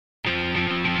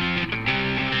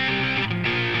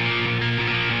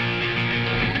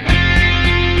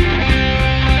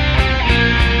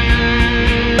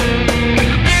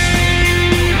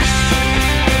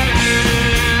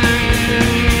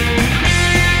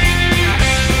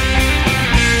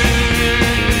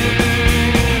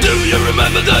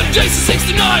Jason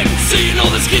 69, seeing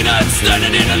all the skinheads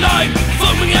standing in a line,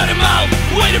 foaming at a mouth,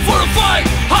 waiting for a fight.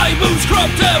 High moves,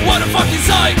 cropped hair, what a fucking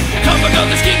sight. Come back up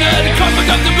the skinhead, come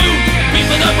back up the boot.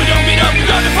 People that we don't beat up, we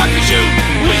gotta fucking shoot.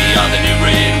 We are the new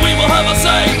breed, we will have a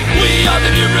say. We are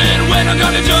the new breed, we're not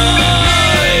gonna die.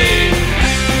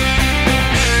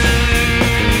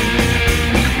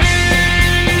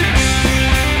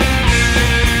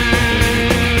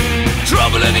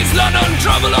 Trouble in East London,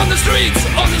 trouble on the street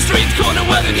corner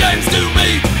where the games do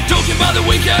meet. Talking about the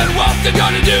weekend, what they're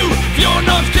gonna do. If you're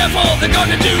not careful, they're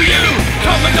gonna do you.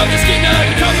 Come back up the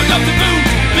skinhead, come back up the boot.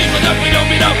 People that we don't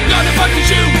beat up, gonna fucking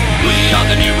shoot. We are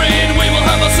the new breed, we will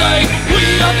have a say. We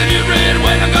are the new breed,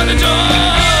 we're not gonna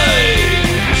die.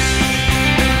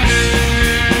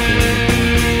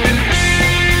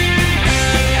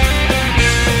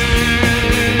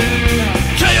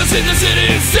 Chaos in the city,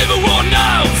 civil war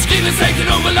now. Skinner's taking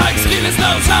over like Skinner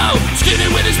knows how. Skinner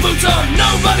with his boots on,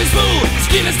 nobody's fool.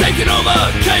 Skinner's taking over,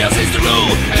 chaos is the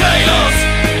rule. Chaos,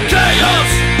 chaos,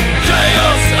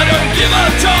 chaos, I don't give a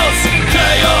toss.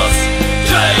 Chaos,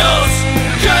 chaos,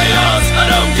 chaos, I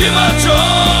don't give a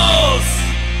toss.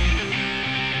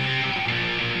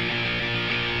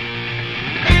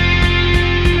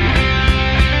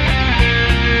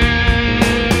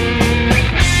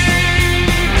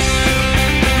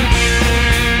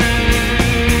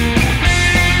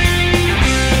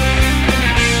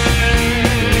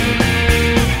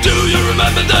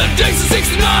 Jason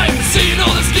 69, seeing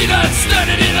all the skinheads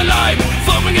standing in a line,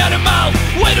 foaming at a mouth,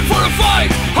 waiting for a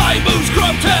fight. High moves,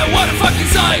 cropped hair, what a fucking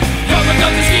sight. Come back up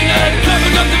the skinhead, come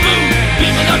back up the boot.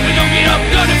 People that we don't beat up,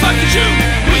 gonna fucking shoot.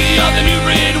 We are the new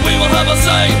breed, we will have a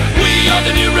say. We are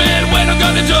the new breed, we're not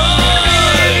gonna die.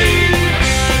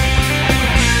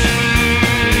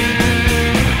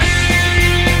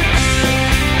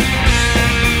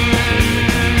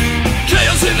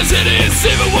 Chaos in the city,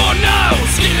 civil war now.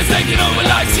 Skinner's taking over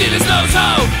like Skinner knows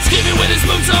how. Skinner with his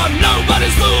boots on,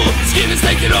 nobody's fool. Skinner's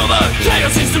taking over,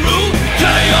 chaos is the rule.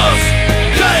 Chaos,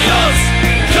 chaos,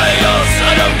 chaos,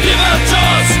 I don't give a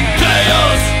toss.